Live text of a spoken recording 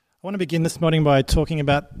I want to begin this morning by talking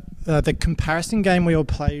about the comparison game we all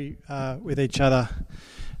play with each other.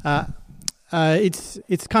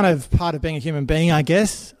 It's kind of part of being a human being, I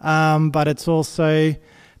guess, but it's also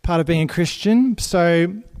part of being a Christian.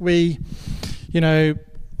 So we,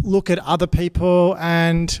 look at other people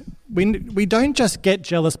and we don't just get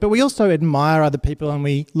jealous, but we also admire other people and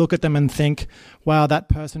we look at them and think, wow, that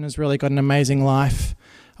person has really got an amazing life.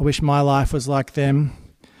 I wish my life was like them.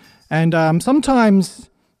 And sometimes,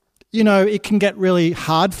 it can get really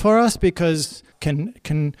hard for us because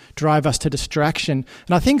can drive us to distraction.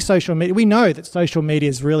 And I think social media, we know that social media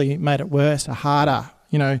has really made it worse or harder,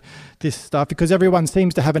 this stuff, because everyone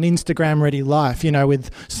seems to have an Instagram-ready life,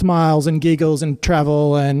 with smiles and giggles and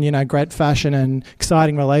travel and, great fashion and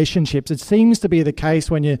exciting relationships. It seems to be the case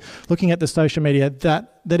when you're looking at the social media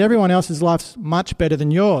that everyone else's life's much better than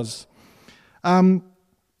yours.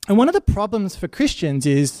 And one of the problems for Christians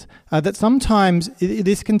is that sometimes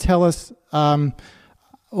this can tell us,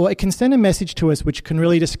 or it can send a message to us which can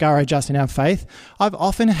really discourage us in our faith. I've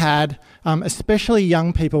often had, especially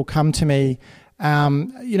young people, come to me,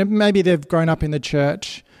 maybe they've grown up in the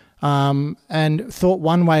church and thought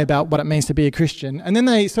one way about what it means to be a Christian, and then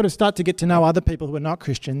they sort of start to get to know other people who are not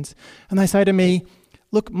Christians, and they say to me,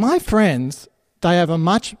 look, my friends, they have a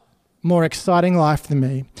much more exciting life than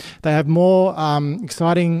me. They have more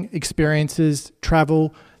exciting experiences,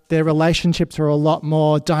 travel. Their relationships are a lot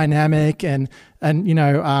more dynamic and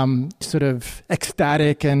sort of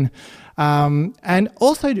ecstatic and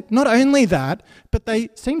also not only that, but they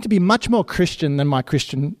seem to be much more Christian than my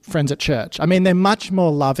Christian friends at church. I mean, they're much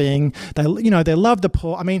more loving. They love the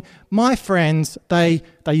poor. I mean, my friends, they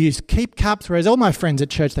use keep cups, whereas all my friends at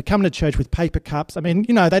church, they come to church with paper cups. I mean,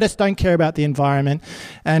 they just don't care about the environment.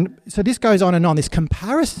 And so this goes on and on, this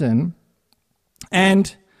comparison,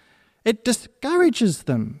 and it discourages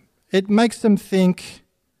them. It makes them think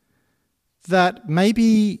that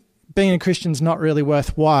maybe being a Christian is not really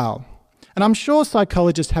worthwhile. And I'm sure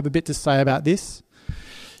psychologists have a bit to say about this.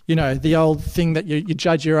 The old thing that you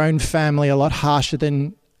judge your own family a lot harsher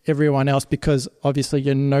than everyone else because obviously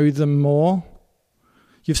you know them more.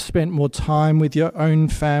 You've spent more time with your own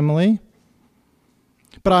family.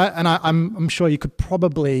 But I'm sure you could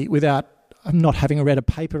probably, without not having read a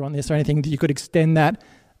paper on this or anything, you could extend that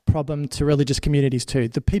problem to religious communities too.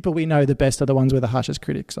 The people we know the best are the ones we're the harshest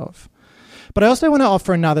critics of. But I also want to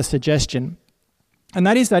offer another suggestion, and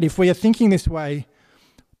that is that if we are thinking this way,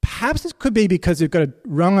 perhaps it could be because we've got a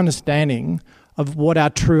wrong understanding of what our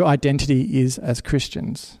true identity is as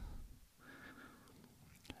Christians.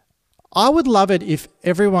 I would love it if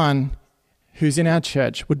everyone who's in our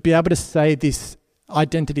church would be able to say this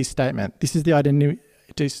identity statement. This is the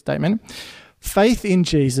identity statement. Faith in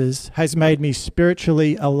Jesus has made me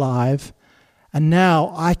spiritually alive, and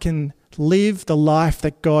now I can live the life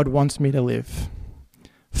that God wants me to live.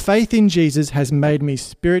 Faith in Jesus has made me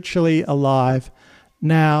spiritually alive.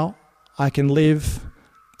 Now I can live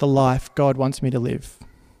the life God wants me to live.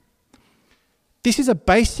 This is a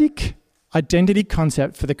basic identity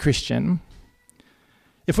concept for the Christian.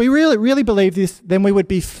 If we really believe this, then we would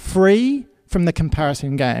be free from the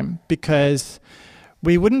comparison game because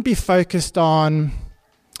we wouldn't be focused on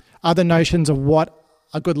other notions of what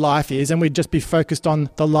a good life is, and we'd just be focused on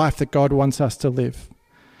the life that God wants us to live.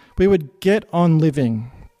 We would get on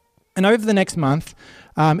living. And over the next month,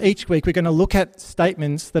 each week, we're going to look at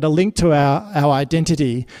statements that are linked to our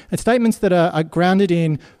identity, and statements that are grounded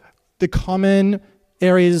in the common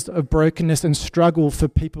areas of brokenness and struggle for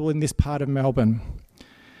people in this part of Melbourne.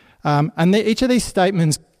 Each of these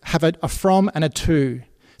statements have a from and a to.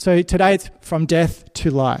 So today it's from death to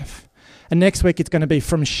life. And next week it's going to be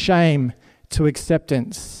from shame to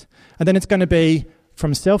acceptance. And then it's going to be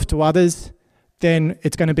from self to others. Then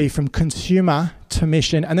it's going to be from consumer to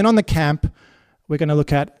mission. And then on the camp, we're going to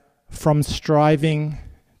look at from striving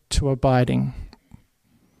to abiding.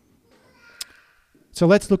 So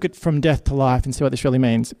let's look at from death to life and see what this really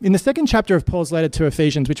means. In the second chapter of Paul's letter to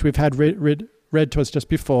Ephesians, which we've had read to us just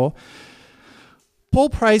before, Paul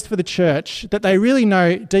prays for the church that they really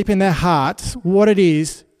know deep in their hearts what it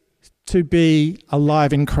is to be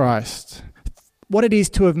alive in Christ, what it is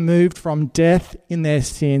to have moved from death in their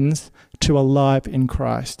sins to alive in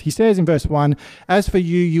Christ. He says in verse 1, as for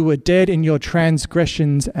you, you were dead in your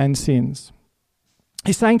transgressions and sins.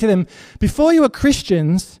 He's saying to them, before you were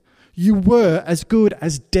Christians, you were as good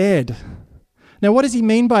as dead. Now, what does he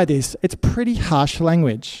mean by this? It's pretty harsh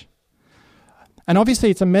language. And obviously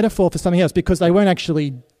it's a metaphor for something else because they weren't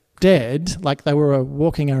actually dead, like they were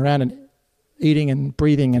walking around and eating and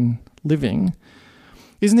breathing and living.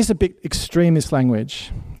 Isn't this a bit extreme, this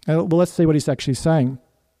language? Well, let's see what he's actually saying.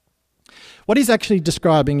 what he's actually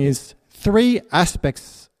describing is three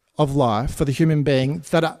aspects of life for the human being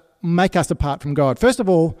that make us apart from God. First of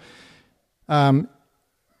all,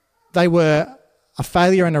 they were a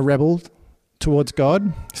failure and a rebel towards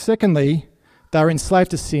God. Secondly, they were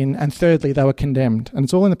enslaved to sin. And thirdly, they were condemned. And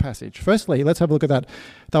it's all in the passage. Firstly, let's have a look at that.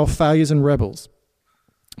 They were failures and rebels.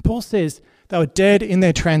 Paul says they were dead in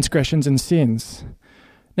their transgressions and sins.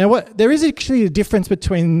 Now, there is actually a difference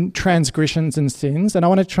between transgressions and sins, and I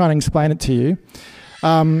want to try and explain it to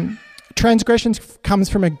you. Transgressions comes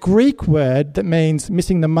from a Greek word that means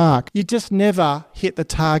missing the mark. You just never hit the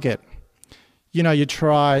target. You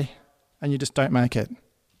try and you just don't make it.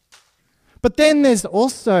 But then there's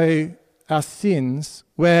also our sins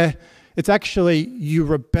where it's actually you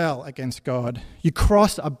rebel against God. You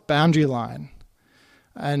cross a boundary line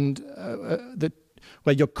and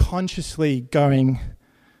where you're consciously going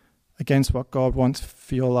against what God wants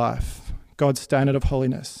for your life, God's standard of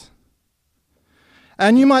holiness.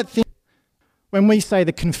 And you might think, when we say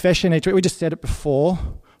the confession each week, we just said it before,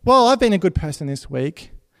 well, I've been a good person this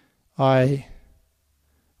week. I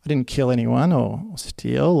didn't kill anyone or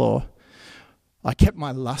steal, or I kept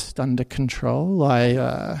my lust under control.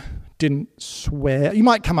 I didn't swear. You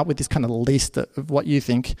might come up with this kind of list of what you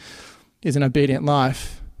think is an obedient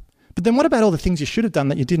life. But then what about all the things you should have done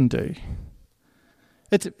that you didn't do?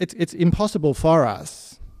 It's impossible for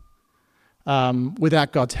us,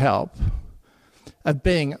 without God's help, of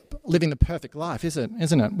living the perfect life, isn't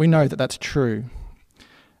it? We know that that's true.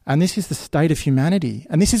 And this is the state of humanity.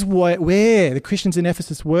 And this is where the Christians in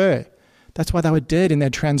Ephesus were. That's why they were dead in their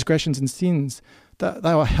transgressions and sins.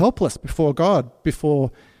 They were helpless before God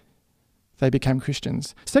before they became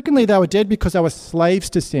Christians. Secondly, they were dead because they were slaves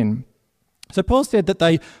to sin. So Paul said that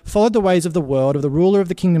they followed the ways of the world, of the ruler of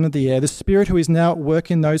the kingdom of the air, the spirit who is now at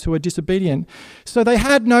work in those who are disobedient. So they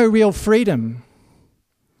had no real freedom.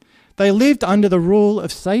 They lived under the rule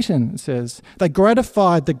of Satan, it says. They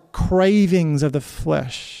gratified the cravings of the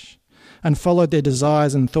flesh and followed their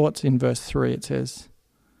desires and thoughts in verse 3, it says.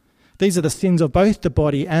 These are the sins of both the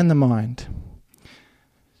body and the mind.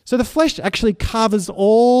 So the flesh actually covers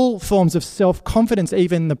all forms of self-confidence,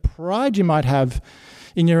 even the pride you might have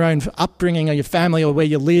in your own upbringing or your family or where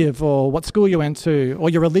you live or what school you went to or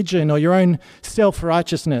your religion or your own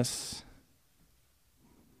self-righteousness.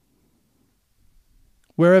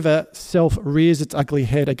 Wherever self rears its ugly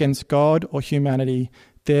head against God or humanity,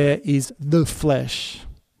 there is the flesh.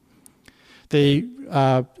 The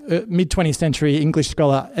mid-20th century English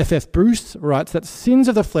scholar F.F. Bruce writes that sins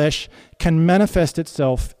of the flesh can manifest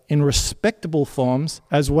itself in respectable forms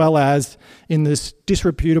as well as in this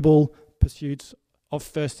disreputable pursuits of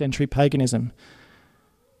first century paganism.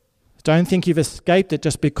 Don't think you've escaped it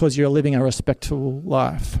just because you're living a respectable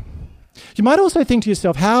life. You might also think to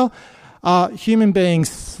yourself, how are human beings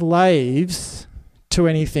slaves to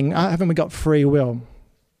anything? Haven't we got free will?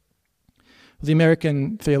 The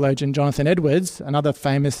American theologian Jonathan Edwards, another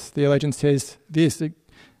famous theologian, says this: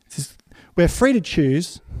 we're free to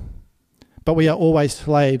choose, but we are always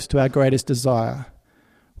slaves to our greatest desire.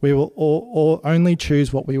 We will all only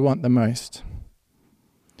choose what we want the most.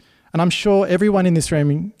 And I'm sure everyone in this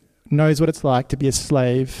room knows what it's like to be a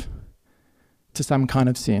slave to some kind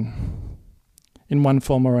of sin in one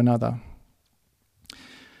form or another.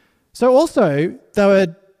 So also, they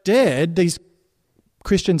were dead, these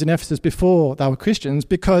Christians in Ephesus, before they were Christians,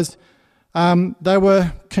 because they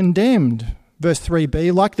were condemned. Verse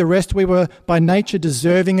 3b, like the rest, we were by nature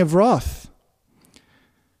deserving of wrath.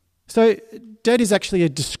 So dead is actually a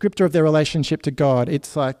descriptor of their relationship to God.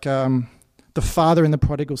 It's like the father in the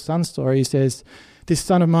prodigal son story. He says, this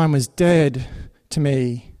son of mine was dead to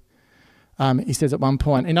me, he says at one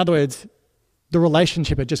point. In other words, the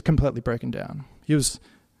relationship had just completely broken down. He was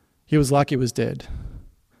like he was dead.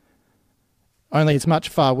 Only it's much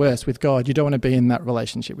far worse with God. You don't want to be in that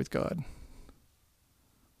relationship with God.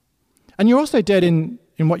 And you're also dead in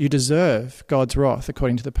what you deserve, God's wrath,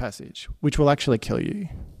 according to the passage, which will actually kill you.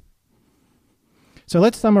 So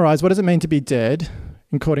let's summarize. What does it mean to be dead,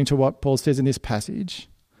 according to what Paul says in this passage?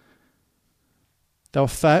 They were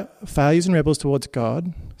failures and rebels towards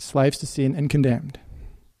God, slaves to sin, and condemned.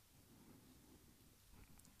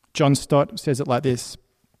 John Stott says it like this,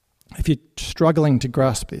 if you're struggling to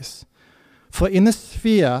grasp this: for in the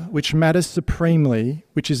sphere which matters supremely,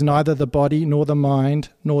 which is neither the body nor the mind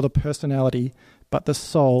nor the personality, but the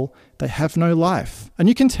soul, they have no life. And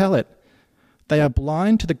you can tell it. They are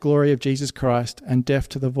blind to the glory of Jesus Christ and deaf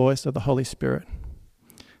to the voice of the Holy Spirit.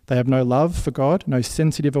 They have no love for God, no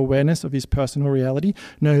sensitive awareness of his personal reality,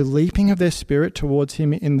 no leaping of their spirit towards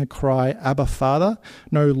him in the cry, Abba, Father,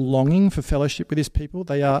 no longing for fellowship with his people.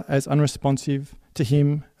 They are as unresponsive to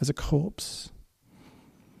him as a corpse.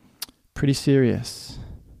 Pretty serious.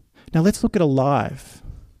 Now let's look at alive,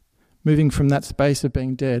 moving from that space of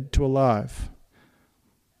being dead to alive.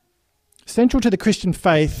 Central to the Christian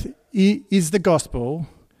faith is the gospel,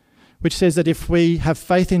 which says that if we have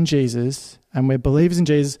faith in Jesus and we're believers in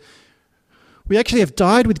Jesus, we actually have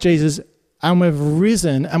died with Jesus and we've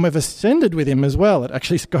risen and we've ascended with him as well. It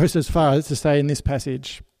actually goes as far as to say in this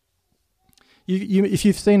passage. If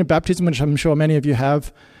you've seen a baptism, which I'm sure many of you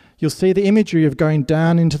have, you'll see the imagery of going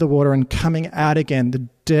down into the water and coming out again, the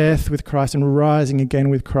death with Christ and rising again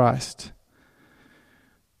with Christ.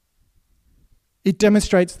 It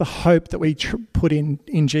demonstrates the hope that we put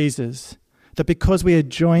in Jesus, that because we are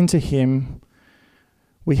joined to him,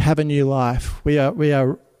 we have a new life. We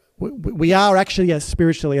are actually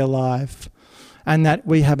spiritually alive, and that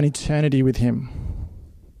we have an eternity with him.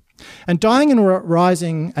 And dying and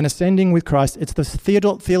rising and ascending with Christ, it's the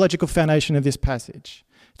theological foundation of this passage.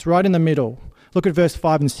 It's right in the middle. Look at verse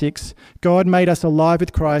 5 and 6. God made us alive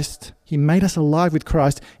with Christ. He made us alive with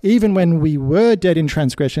Christ. Even when we were dead in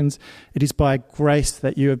transgressions, it is by grace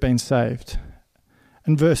that you have been saved.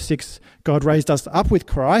 And verse 6, God raised us up with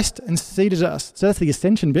Christ and seated us. So that's the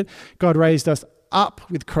ascension bit. God raised us up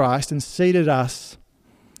with Christ and seated us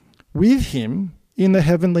with him in the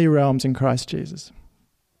heavenly realms in Christ Jesus.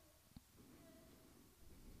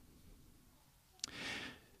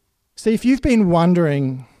 See, if you've been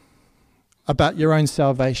wondering about your own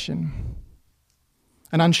salvation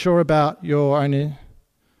and unsure about your own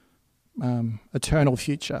eternal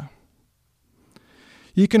future,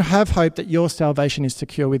 you can have hope that your salvation is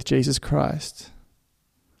secure with Jesus Christ,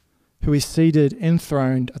 who is seated,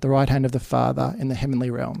 enthroned at the right hand of the Father in the heavenly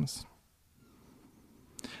realms.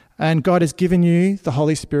 And God has given you the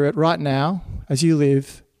Holy Spirit right now as you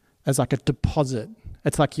live as like a deposit.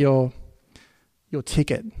 It's like your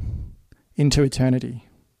ticket into eternity.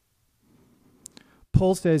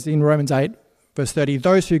 Paul says in Romans 8, verse 30,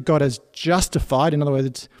 those who God has justified, in other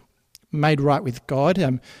words, made right with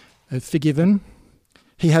God, forgiven,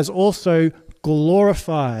 he has also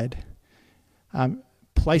glorified,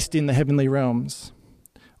 placed in the heavenly realms,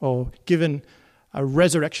 or given a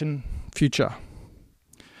resurrection future.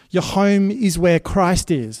 Your home is where Christ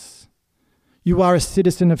is. You are a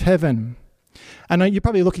citizen of heaven. And you're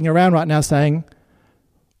probably looking around right now saying,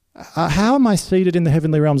 how am I seated in the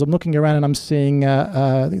heavenly realms? I'm looking around and I'm seeing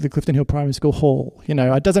the Clifton Hill Primary School hall. You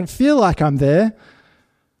know, it doesn't feel like I'm there.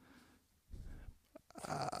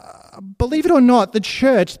 Believe it or not, our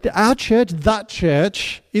church, that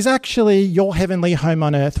church, is actually your heavenly home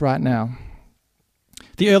on earth right now.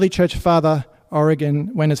 The early church father,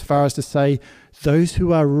 Origen, went as far as to say, those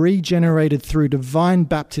who are regenerated through divine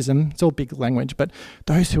baptism, it's all big language, but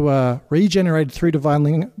those who are regenerated through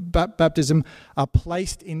divine baptism are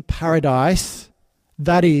placed in paradise,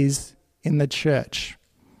 that is, in the church.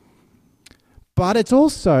 But it's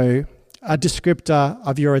also a descriptor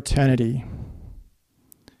of your eternity.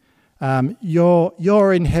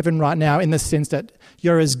 You're in heaven right now in the sense that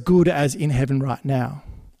you're as good as in heaven right now.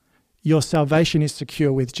 Your salvation is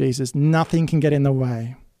secure with Jesus. Nothing can get in the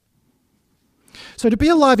way. So to be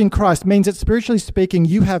alive in Christ means that spiritually speaking,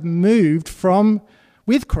 you have moved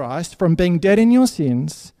with Christ from being dead in your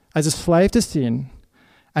sins as a slave to sin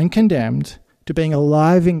and condemned to being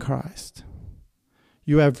alive in Christ.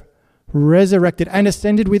 You have resurrected and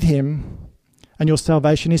ascended with him, and your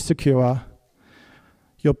salvation is secure.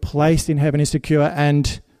 Your place in heaven is secure,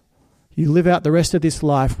 and you live out the rest of this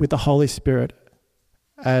life with the Holy Spirit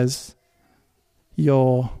as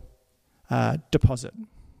your deposit.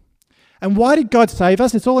 And why did God save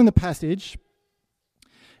us? It's all in the passage.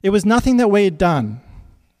 It was nothing that we had done.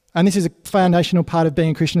 And this is a foundational part of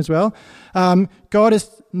being a Christian as well. God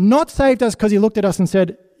has not saved us because he looked at us and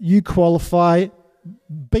said, you qualify,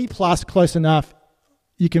 B+, close enough,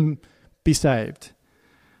 you can be saved.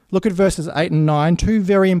 Look at verses 8 and 9, two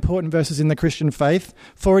very important verses in the Christian faith.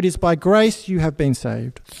 For it is by grace you have been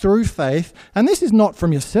saved, through faith. And this is not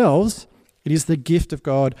from yourselves, it is the gift of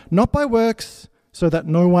God, not by works, so that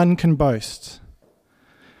no one can boast.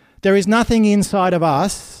 There is nothing inside of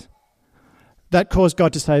us that caused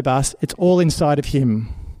God to save us. It's all inside of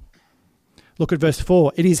him. Look at verse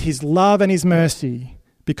 4. It is his love and his mercy,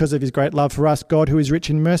 because of his great love for us, God who is rich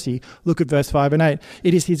in mercy. Look at verse 5 and 8.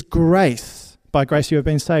 It is his grace. By grace you have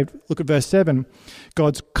been saved. Look at verse 7.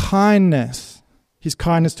 God's kindness, his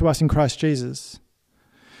kindness to us in Christ Jesus.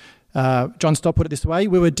 John Stott put it this way: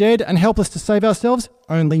 we were dead and helpless to save ourselves.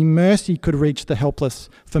 Only mercy could reach the helpless,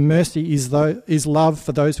 for mercy is love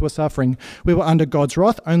for those who are suffering. We were under God's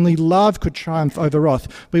wrath. Only love could triumph over wrath.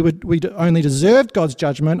 We only deserved God's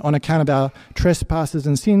judgment on account of our trespasses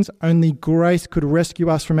and sins. Only grace could rescue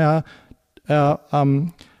us from our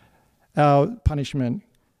punishment.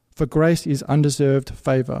 For grace is undeserved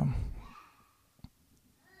favour.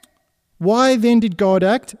 Why then did God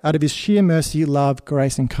act? Out of his sheer mercy, love,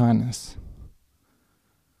 grace and kindness.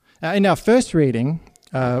 In our first reading,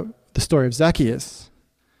 the story of Zacchaeus,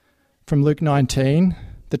 from Luke 19,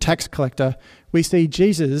 the tax collector, we see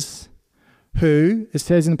Jesus who, it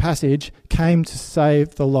says in the passage, came to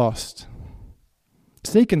save the lost.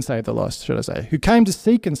 Seek and save the lost, should I say. Who came to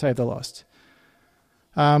seek and save the lost.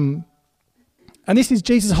 And this is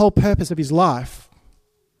Jesus' whole purpose of his life.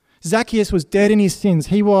 Zacchaeus was dead in his sins.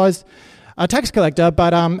 He was a tax collector,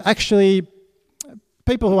 but actually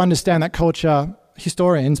people who understand that culture,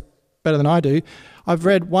 historians, better than I do, I've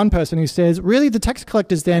read one person who says, really the tax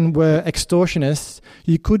collectors then were extortionists.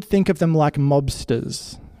 You could think of them like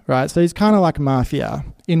mobsters, right? So he's kind of like mafia,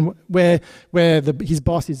 in where his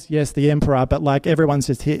boss is, yes, the emperor, but like everyone's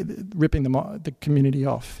just here ripping the community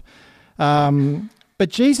off. But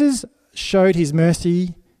Jesus showed his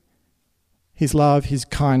mercy, his love, his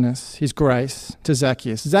kindness, his grace to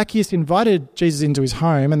Zacchaeus. Zacchaeus invited Jesus into his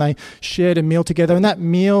home and they shared a meal together. And that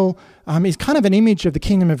meal is kind of an image of the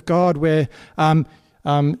kingdom of God where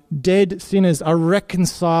dead sinners are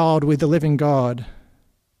reconciled with the living God.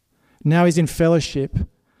 Now he's in fellowship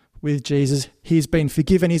with Jesus. He's been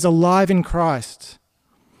forgiven. He's alive in Christ.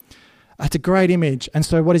 It's a great image. And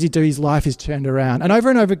so what does he do? His life is turned around. And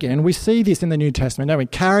over again, we see this in the New Testament, don't we?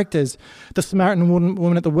 Characters. The Samaritan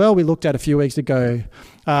woman at the well we looked at a few weeks ago.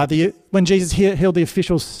 When Jesus healed the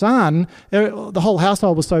official's son, the whole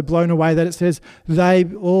household was so blown away that it says they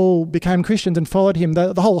all became Christians and followed him.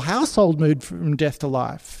 The whole household moved from death to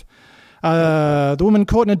life. The woman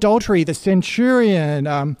caught in adultery, the centurion,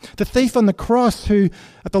 the thief on the cross who,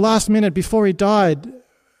 at the last minute before he died,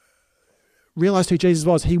 realised who Jesus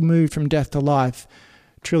was. He moved from death to life.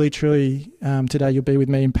 Truly, truly, today you'll be with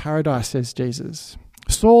me in paradise, says Jesus.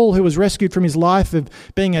 Saul, who was rescued from his life of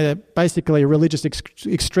being basically a religious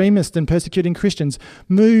extremist and persecuting Christians,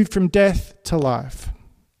 moved from death to life.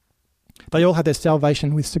 They all had their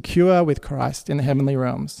salvation secure with Christ in the heavenly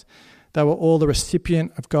realms. They were all the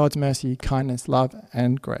recipient of God's mercy, kindness, love,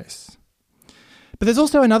 and grace. But there's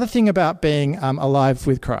also another thing about being alive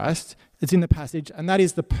with Christ. It's in the passage, and that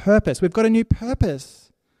is the purpose. We've got a new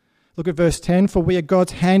purpose. Look at verse 10. For we are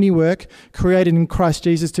God's handiwork, created in Christ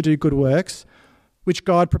Jesus to do good works, which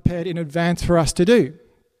God prepared in advance for us to do.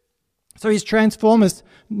 So he's transformed us,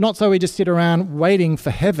 not so we just sit around waiting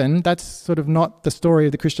for heaven. That's sort of not the story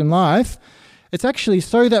of the Christian life. It's actually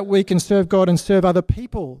so that we can serve God and serve other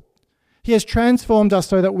people. He has transformed us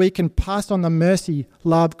so that we can pass on the mercy,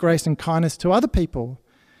 love, grace, and kindness to other people.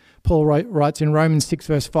 Paul writes in Romans 6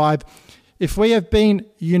 verse 5, if we have been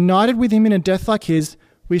united with him in a death like his,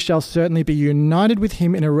 we shall certainly be united with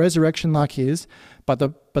him in a resurrection like his. But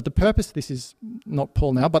the purpose, this is not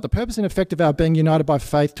Paul now, but the purpose and effect of our being united by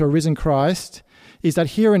faith to a risen Christ is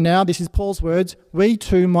that here and now, this is Paul's words, we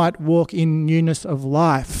too might walk in newness of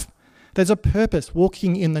life. There's a purpose,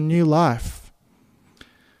 walking in the new life.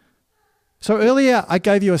 So earlier I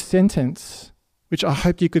gave you a sentence, which I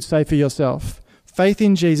hope you could say for yourself. Faith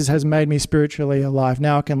in Jesus has made me spiritually alive.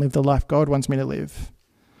 Now I can live the life God wants me to live.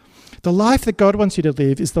 The life that God wants you to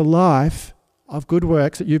live is the life of good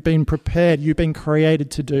works that you've been prepared, you've been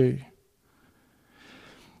created to do.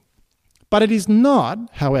 But it is not,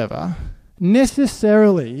 however,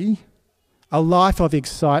 necessarily a life of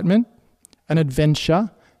excitement and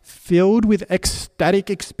adventure filled with ecstatic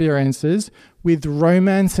experiences, with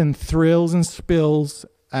romance and thrills and spills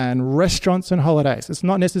and restaurants and holidays. It's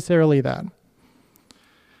not necessarily that.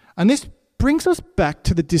 And this brings us back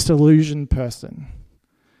to the disillusioned person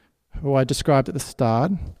who I described at the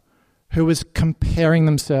start, who was comparing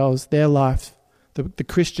themselves, their life, the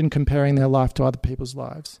Christian comparing their life to other people's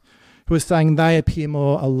lives, who was saying they appear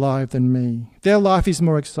more alive than me. Their life is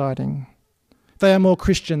more exciting. They are more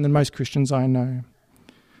Christian than most Christians I know.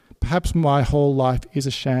 Perhaps my whole life is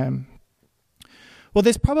a sham. Well,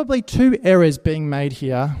 there's probably two errors being made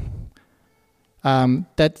here.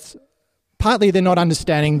 That's partly they're not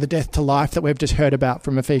understanding the death to life that we've just heard about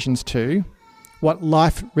from Ephesians 2, what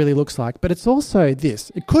life really looks like. But it's also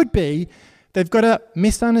this. It could be they've got a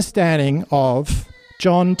misunderstanding of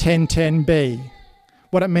John 10:10b,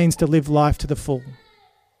 what it means to live life to the full.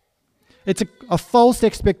 It's a false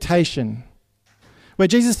expectation. where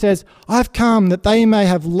Jesus says, I've come that they may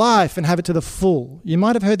have life and have it to the full. You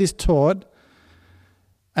might have heard this taught,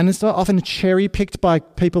 and it's often cherry-picked by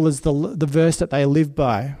people as the verse that they live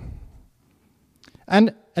by.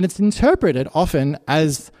 And it's interpreted often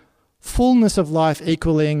as fullness of life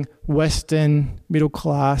equaling Western middle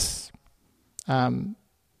class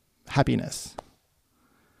happiness.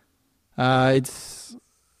 It's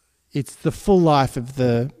the full life of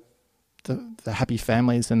the happy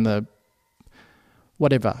families and the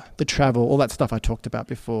whatever, the travel, all that stuff I talked about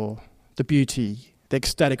before, the beauty, the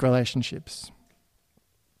ecstatic relationships.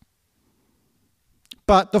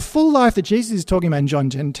 But the full life that Jesus is talking about in John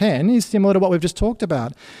 10 is similar to what we've just talked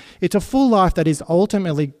about. It's a full life that is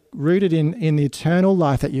ultimately rooted in the eternal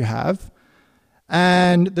life that you have,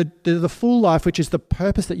 and the full life, which is the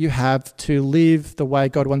purpose that you have to live the way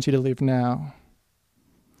God wants you to live now.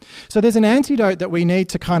 So there's an antidote that we need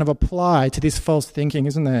to kind of apply to this false thinking,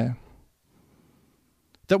 isn't there?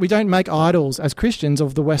 That we don't make idols as Christians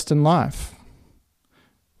of the Western life.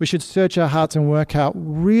 We should search our hearts and work out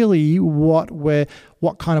really what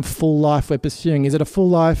kind of full life we're pursuing. Is it a full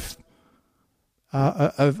life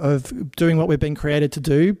of doing what we've been created to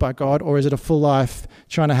do by God, or is it a full life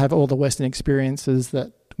trying to have all the Western experiences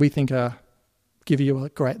that we think give you a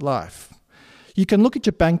great life? You can look at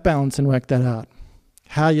your bank balance and work that out,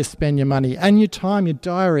 how you spend your money and your time, your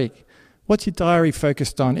diary. What's your diary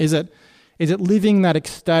focused on? Is it living that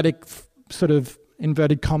ecstatic sort of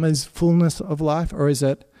inverted commas fullness of life, or is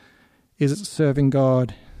it serving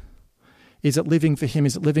God? Is it living for Him?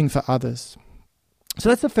 Is it living for others? So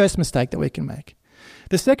that's the first mistake that we can make.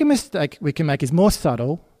 The second mistake we can make is more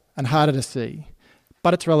subtle and harder to see,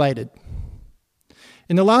 but it's related.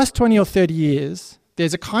 In the last 20 or 30 years,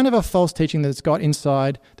 there's a kind of a false teaching that's got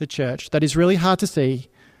inside the church that is really hard to see,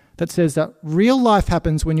 that says that real life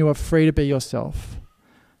happens when you are free to be yourself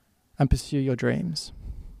and pursue your dreams.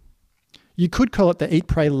 You could call it the eat,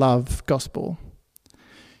 pray, love gospel.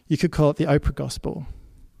 You could call it the Oprah gospel.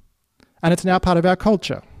 And it's now part of our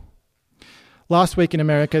culture. Last week in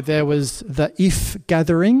America, there was the IF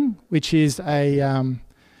gathering, which is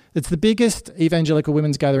it's the biggest evangelical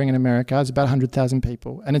women's gathering in America. It's about 100,000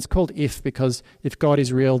 people. And it's called IF because if God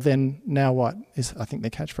is real, then now what is, I think,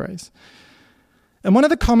 their catchphrase. And one of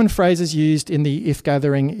the common phrases used in the IF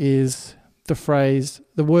gathering is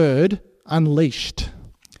the word unleashed.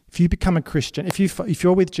 If you become a Christian, if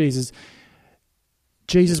you're with Jesus,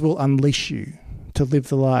 Jesus will unleash you to live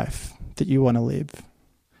the life that you want to live.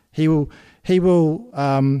 He will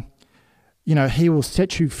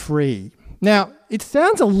set you free. Now, it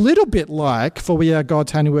sounds a little bit like, for we are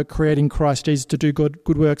God's handiwork, creating Christ Jesus to do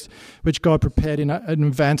good works, which God prepared in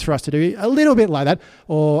advance for us to do. A little bit like that,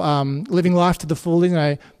 or living life to the full.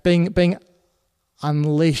 Being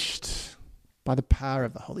unleashed by the power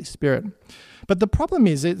of the Holy Spirit. But the problem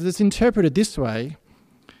is, it's interpreted this way.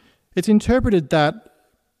 It's interpreted that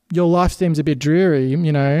your life seems a bit dreary,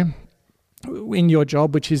 in your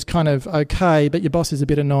job, which is kind of okay, but your boss is a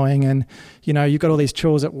bit annoying, and, you've got all these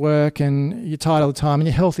chores at work, and you're tired all the time, and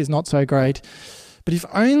your health is not so great. But if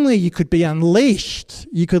only you could be unleashed,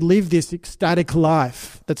 you could live this ecstatic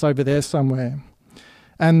life that's over there somewhere.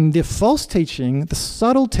 And the false teaching, the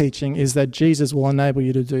subtle teaching, is that Jesus will enable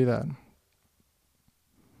you to do that.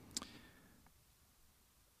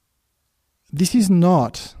 This is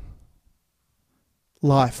not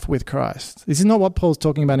life with Christ. This is not what Paul's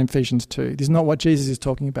talking about in Ephesians 2. This is not what Jesus is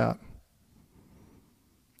talking about.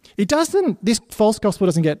 This false gospel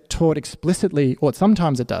doesn't get taught explicitly, or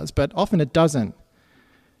sometimes it does, but often it doesn't.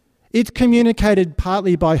 It's communicated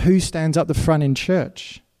partly by who stands up the front in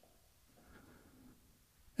church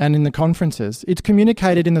and in the conferences. It's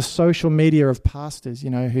communicated in the social media of pastors,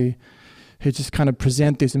 who just kind of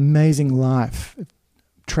present this amazing life,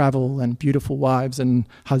 travel and beautiful wives and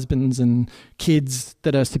husbands and kids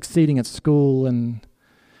that are succeeding at school, and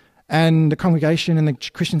the congregation and the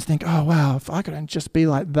Christians think, oh wow, if I could just be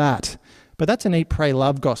like that. But that's an eat, pray,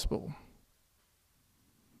 love gospel.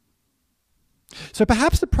 So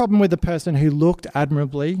perhaps the problem with the person who looked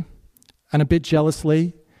admirably and a bit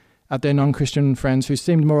jealously at their non-Christian friends who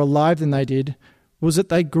seemed more alive than they did was that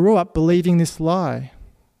they grew up believing this lie.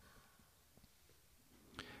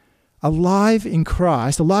 Alive in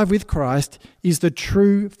Christ, alive with Christ, is the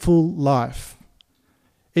true full life.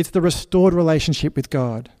 It's the restored relationship with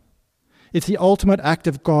God. It's the ultimate act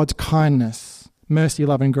of God's kindness, mercy,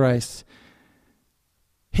 love, and grace.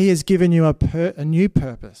 He has given you a new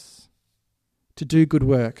purpose to do good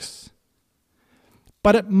works.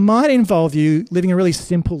 But it might involve you living a really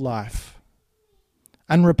simple life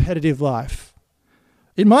and repetitive life.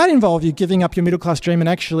 It might involve you giving up your middle-class dream and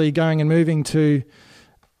actually going and moving to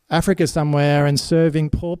Africa somewhere and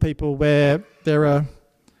serving poor people where there are,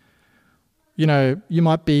 you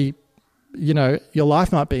might be, your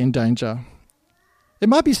life might be in danger. It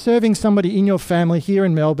might be serving somebody in your family here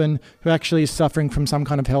in Melbourne who actually is suffering from some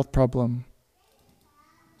kind of health problem.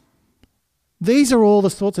 These are all the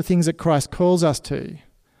sorts of things that Christ calls us to.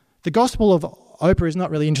 The gospel of Oprah is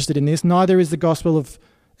not really interested in this, neither is the gospel of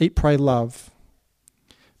Eat, Pray, Love.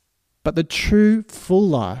 But the true full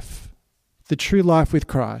life, the true life with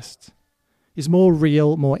Christ, is more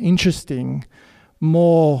real, more interesting,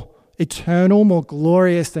 more eternal, more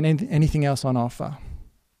glorious than anything else on offer.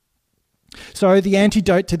 So the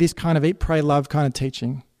antidote to this kind of eat, pray, love kind of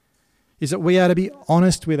teaching is that we are to be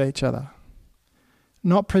honest with each other,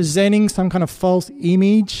 not presenting some kind of false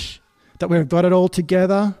image that we've got it all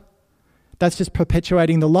together. That's just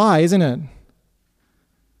perpetuating the lie, isn't it?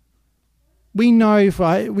 We know if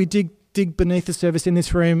we dig beneath the surface in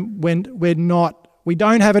this room when we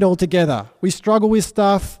don't have it all together. We struggle with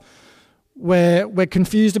stuff. We're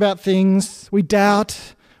confused about things. We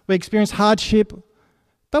doubt. We experience hardship.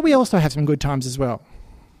 But we also have some good times as well.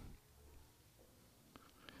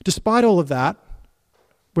 Despite all of that,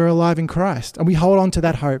 we're alive in Christ and we hold on to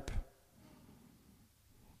that hope.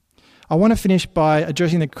 I want to finish by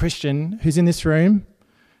addressing the Christian who's in this room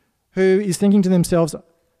who is thinking to themselves,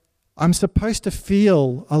 I'm supposed to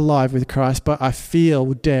feel alive with Christ, but I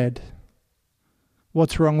feel dead.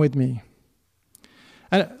 What's wrong with me?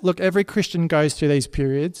 And look, every Christian goes through these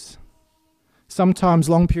periods, sometimes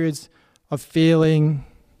long periods of feeling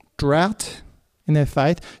drought in their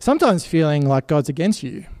faith, sometimes feeling like God's against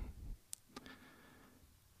you.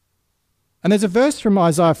 And there's a verse from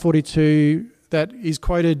Isaiah 42 that is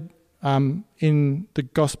quoted in the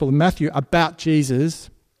Gospel of Matthew about Jesus.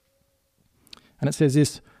 And it says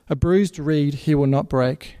this, a bruised reed he will not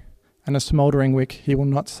break, and a smouldering wick he will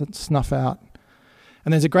not snuff out.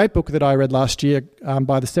 And there's a great book that I read last year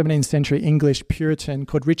by the 17th century English Puritan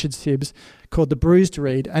called Richard Sibbes called The Bruised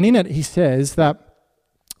Reed. And in it he says that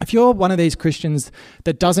if you're one of these Christians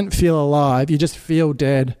that doesn't feel alive, you just feel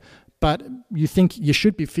dead, but you think you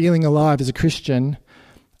should be feeling alive as a Christian,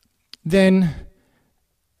 then,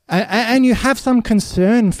 and you have some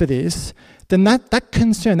concern for this, then that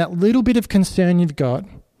concern, that little bit of concern you've got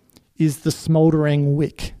is the smouldering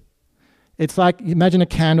wick. It's like, imagine a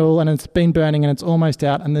candle and it's been burning and it's almost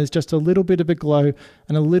out and there's just a little bit of a glow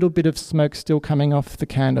and a little bit of smoke still coming off the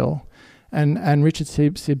candle. And Richard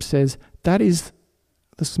Sibbes says, that is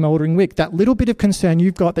the smouldering wick. That little bit of concern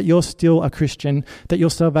you've got that you're still a Christian, that your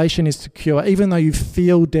salvation is secure, even though you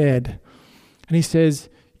feel dead. And he says,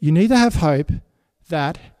 you need to have hope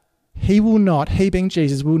that he being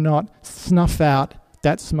Jesus, will not snuff out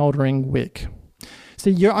that smouldering wick. So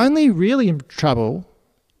you're only really in trouble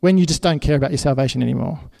when you just don't care about your salvation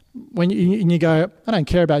anymore. When you go, I don't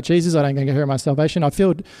care about Jesus, I don't care about my salvation, I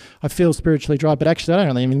feel spiritually dry, but actually I don't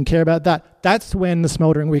really even care about that. That's when the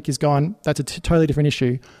smouldering wick is gone. That's a totally different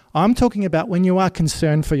issue. I'm talking about when you are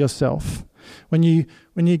concerned for yourself, when you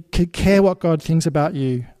care what God thinks about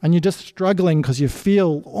you, and you're just struggling because you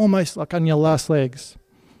feel almost like on your last legs.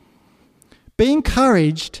 Be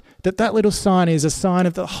encouraged that little sign is a sign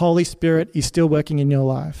of the Holy Spirit is still working in your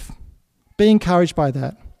life. Be encouraged by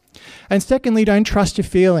that. And secondly, don't trust your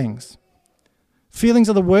feelings. Feelings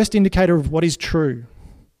are the worst indicator of what is true.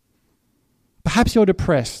 Perhaps you're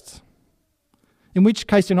depressed, in which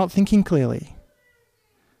case you're not thinking clearly.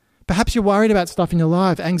 Perhaps you're worried about stuff in your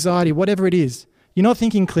life, anxiety, whatever it is. You're not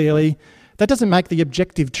thinking clearly. That doesn't make the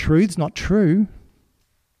objective truths not true.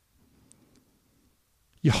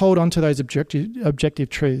 You hold on to those objective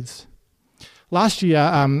truths. Last year,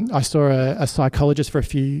 I saw a psychologist for a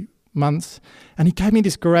few months, and he gave me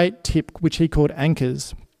this great tip, which he called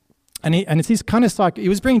anchors. And it's this kind of he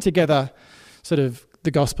was bringing together sort of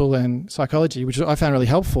the gospel and psychology, which I found really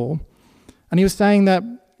helpful. And he was saying that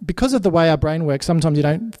because of the way our brain works, sometimes you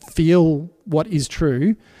don't feel what is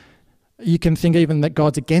true. You can think even that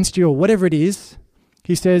God's against you or whatever it is.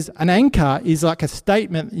 He says an anchor is like a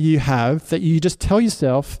statement you have that you just tell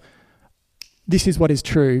yourself, this is what is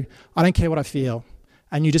true. I don't care what I feel.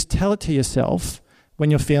 And you just tell it to yourself when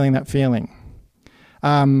you're feeling that feeling.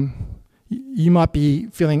 You might be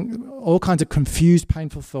feeling all kinds of confused,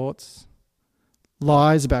 painful thoughts,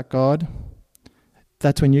 lies about God.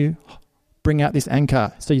 That's when you bring out this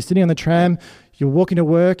anchor. So you're sitting on the tram, you're walking to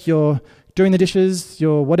work, you're doing the dishes,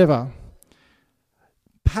 you're whatever.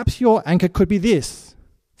 Perhaps your anchor could be this.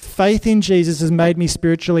 Faith in Jesus has made me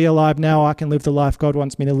spiritually alive. Now I can live the life God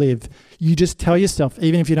wants me to live. You just tell yourself,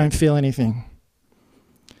 even if you don't feel anything.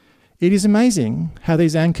 It is amazing how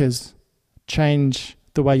these anchors change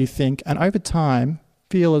the way you think and over time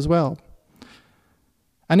feel as well.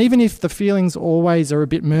 And even if the feelings always are a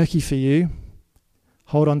bit murky for you,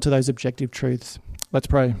 hold on to those objective truths. Let's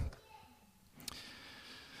pray.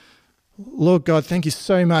 Lord God, thank you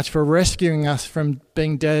so much for rescuing us from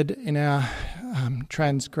being dead in our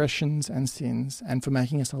transgressions and sins, and for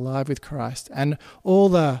making us alive with Christ, and all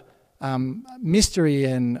the mystery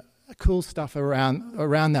and cool stuff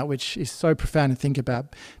around that, which is so profound to think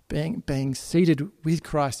about, being seated with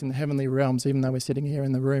Christ in the heavenly realms, even though we're sitting here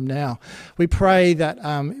in the room now. We pray that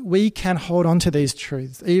we can hold on to these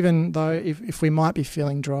truths, even though if we might be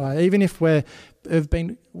feeling dry, even if we've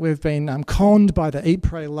been conned by the eat,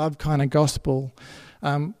 pray, love kind of gospel.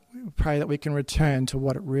 We pray that we can return to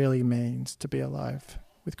what it really means to be alive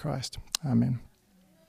with Christ. Amen.